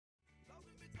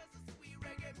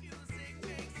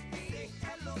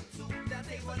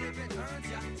if it earns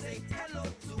ya. Say hello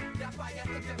to that fire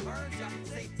if it burns ya.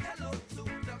 Say hello to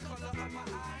the color of my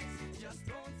eyes. Just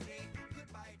don't say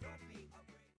goodbye, don't be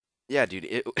afraid. Yeah, dude,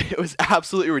 it was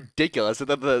absolutely ridiculous. And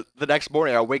then the next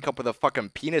morning, I wake up with a fucking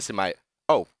penis in my...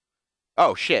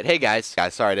 Oh, shit. Hey, guys.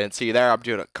 Sorry, I didn't see you there. I'm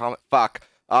doing a comment. Fuck.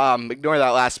 Ignore that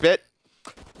last bit.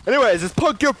 Anyways, is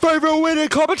Punk your favorite winning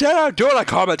commentator? Doing a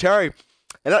commentary.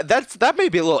 And that may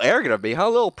be a little arrogant of me, huh? A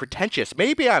little pretentious.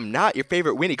 Maybe I'm not your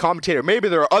favorite weenie commentator. Maybe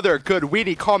there are other good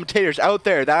weenie commentators out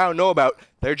there that I don't know about.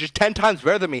 They're just 10 times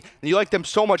better than me, and you like them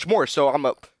so much more. So I'm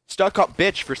a stuck-up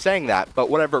bitch for saying that, but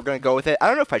whatever, we're gonna go with it. I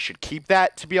don't know if I should keep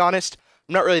that, to be honest.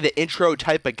 I'm not really the intro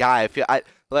type of guy. I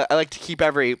like to keep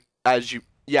every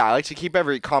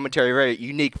commentary very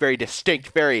unique, very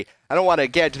distinct, I don't want to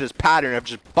get into this pattern of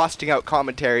just busting out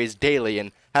commentaries daily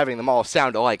and having them all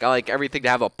sound alike. I like everything to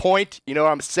have a point, you know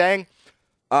what I'm saying?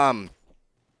 I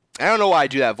don't know why I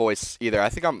do that voice either. I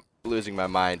think I'm losing my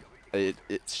mind.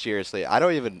 Seriously, I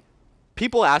don't even...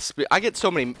 People ask me... I get so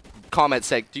many comments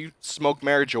saying, do you smoke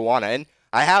marijuana? And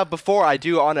I have before, I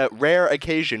do on a rare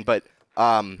occasion, but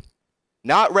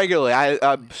not regularly.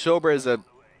 I'm sober as a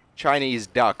Chinese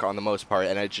duck on the most part,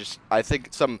 and I think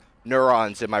some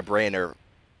neurons in my brain are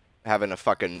having a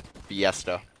fucking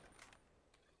fiesta.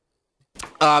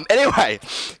 Anyway,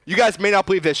 you guys may not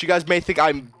believe this. You guys may think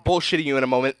I'm bullshitting you in a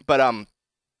moment, but what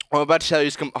I'm about to tell you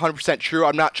is 100% true.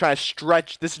 I'm not trying to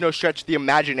stretch. This is no stretch of the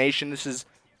imagination.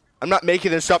 I'm not making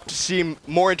this up to seem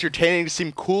more entertaining, to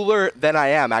seem cooler than I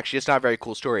am. Actually, it's not a very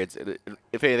cool story.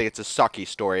 If anything, it's a sucky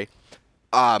story.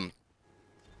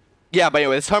 Yeah, but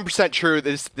anyway, it's 100% true.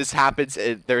 This happens.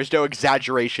 There's no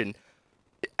exaggeration.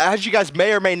 As you guys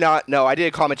may or may not know, I did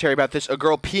a commentary about this. A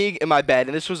girl peeing in my bed,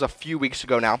 and this was a few weeks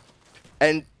ago now.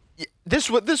 And this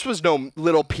was no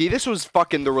little pee. This was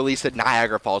fucking the release of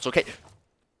Niagara Falls. Okay,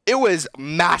 it was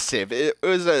massive. It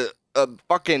was a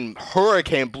fucking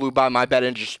hurricane blew by my bed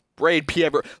and just sprayed pee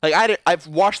everywhere. Like I've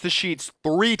washed the sheets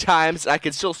 3 times. And I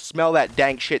can still smell that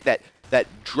dank shit, that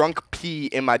drunk pee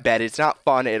in my bed. It's not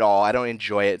fun at all. I don't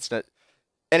enjoy it. It's not.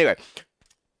 Anyway,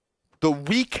 the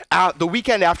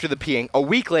weekend after the peeing, a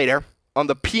week later, on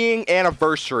the peeing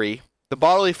anniversary, the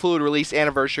bodily fluid release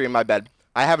anniversary in my bed,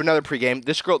 I have another pregame.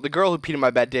 The girl who peed in my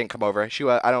bed didn't come over. She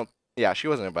wasn't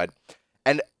in bed.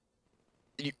 And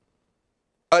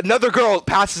another girl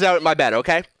passes out in my bed,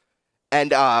 okay?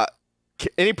 And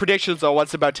any predictions on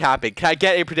what's about to happen? Can I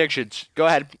get any predictions? Go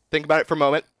ahead. Think about it for a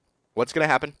moment. What's gonna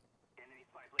happen?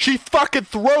 She fucking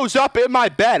throws up in my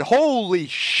bed. Holy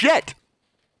shit!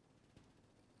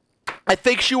 I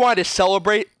think she wanted to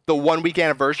celebrate the 1-week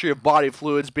anniversary of body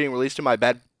fluids being released in my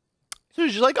bed. So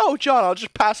she's like, oh, John, I'll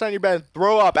just pass on your bed and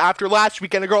throw up after last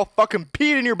weekend a girl fucking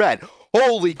peed in your bed.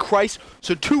 Holy Christ.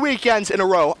 So 2 weekends in a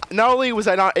row, not only was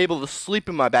I not able to sleep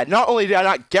in my bed, not only did I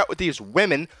not get with these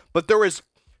women, but there was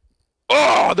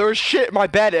shit in my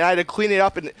bed, and I had to clean it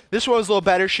up. And this one was a little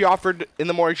better. In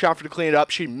the morning, she offered to clean it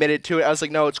up. She admitted to it. I was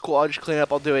like, no, it's cool. I'll just clean it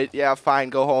up. I'll do it. Yeah, fine.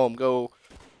 Go home. Go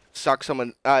suck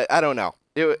someone. I don't know.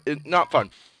 It not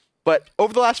fun. But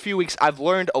over the last few weeks, I've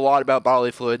learned a lot about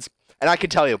bodily fluids, and I can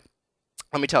tell you,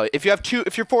 let me tell you, if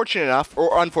you're fortunate enough,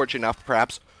 or unfortunate enough,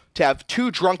 perhaps, to have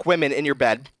 2 drunk women in your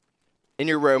bed, in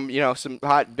your room, you know, some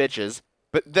hot bitches,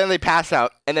 but then they pass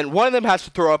out, and then one of them has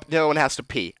to throw up, and the other one has to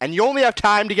pee, and you only have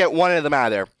time to get one of them out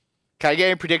of there. Can I get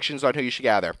any predictions on who you should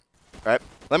get out of there? All right?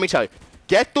 Let me tell you.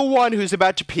 Get the one who's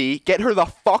about to pee, get her the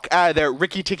fuck out of there,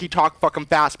 Ricky Ticky Talk fucking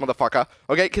fast, motherfucker,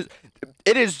 okay? Because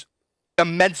it is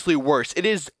immensely worse. It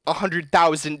is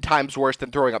 100,000 times worse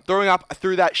than throwing up. Throwing up, I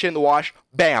threw that shit in the wash,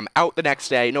 bam, out the next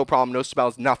day, no problem, no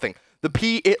smells, nothing. The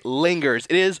pee, it lingers.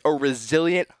 It is a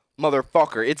resilient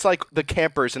motherfucker. It's like the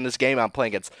campers in this game I'm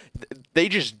playing against. They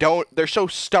just don't, they're so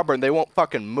stubborn, they won't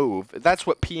fucking move. That's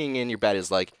what peeing in your bed is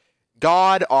like.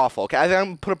 God awful. Okay, I'm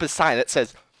gonna put up a sign that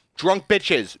says, drunk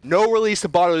bitches, no release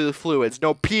of bodily fluids,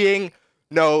 no peeing,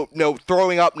 no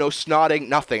throwing up, no snotting,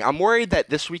 nothing. I'm worried that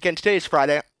this weekend, today is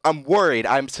Friday,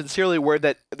 I'm sincerely worried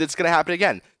that it's going to happen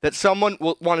again. That someone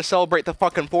will want to celebrate the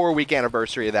fucking 4-week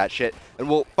anniversary of that shit, and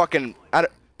will fucking,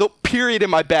 they'll period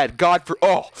in my bed.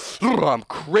 I'm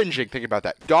cringing thinking about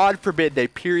that. God forbid they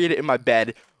period in my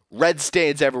bed, red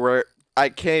stains everywhere. I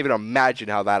can't even imagine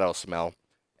how that'll smell.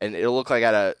 And it'll look like I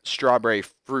had a strawberry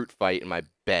fruit fight in my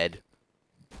bed.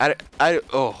 Fuck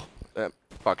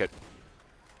it.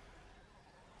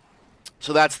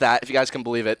 So that's that. If you guys can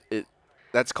believe it,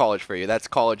 that's college for you. That's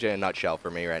college in a nutshell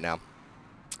for me right now.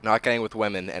 Not getting with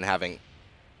women and having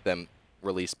them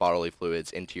release bodily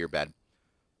fluids into your bed.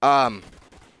 But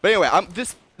anyway,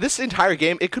 this entire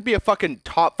game, it could be a fucking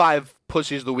top 5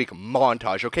 pussies of the week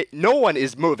montage, okay? No one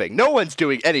is moving. No one's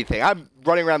doing anything. I'm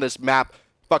running around this map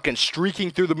fucking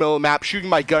streaking through the middle of the map, shooting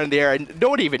my gun in the air, and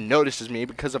nobody even notices me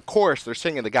because, of course, they're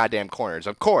sitting in the goddamn corners.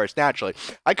 Of course, naturally.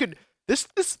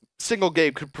 This single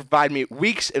game could provide me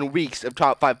weeks and weeks of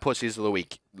top 5 pussies of the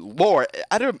week. Lord,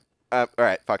 I don't. All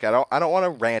right, fuck. I don't want to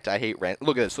rant. I hate rant.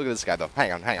 Look at this. Look at this guy though.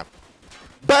 Hang on.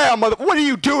 Bam, mother. What are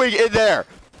you doing in there?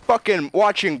 Fucking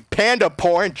watching panda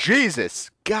porn.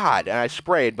 Jesus, God. And I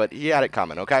sprayed, but he had it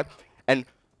coming. Okay. And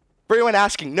for anyone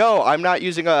asking, no, I'm not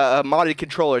using a modded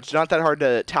controller. It's not that hard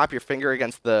to tap your finger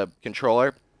against the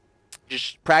controller.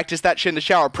 Just practice that shit in the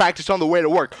shower. Practice on the way to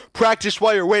work. Practice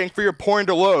while you're waiting for your porn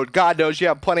to load. God knows you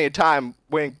have plenty of time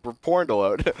waiting for porn to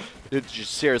load. It's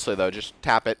just seriously though, just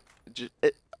tap it.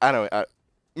 I don't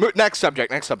know. Next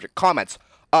subject. Comments.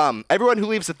 Everyone who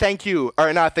leaves a thank you,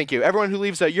 or not thank you. Everyone who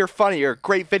leaves a you're funny or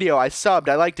great video. I subbed.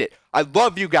 I liked it. I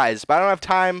love you guys, but I don't have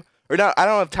time. Or not. I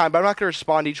don't have time. But I'm not gonna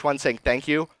respond to each one saying thank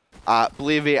you.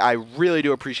 Believe me, I really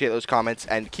do appreciate those comments,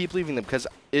 and keep leaving them because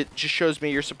it just shows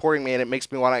me you're supporting me, and it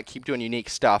makes me want to keep doing unique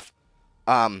stuff.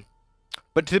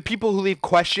 But to the people who leave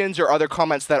questions or other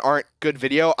comments that aren't good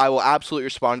video, I will absolutely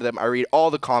respond to them. I read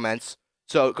all the comments,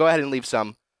 so go ahead and leave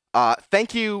some.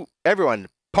 Thank you, everyone.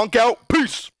 Punk out.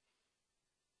 Peace.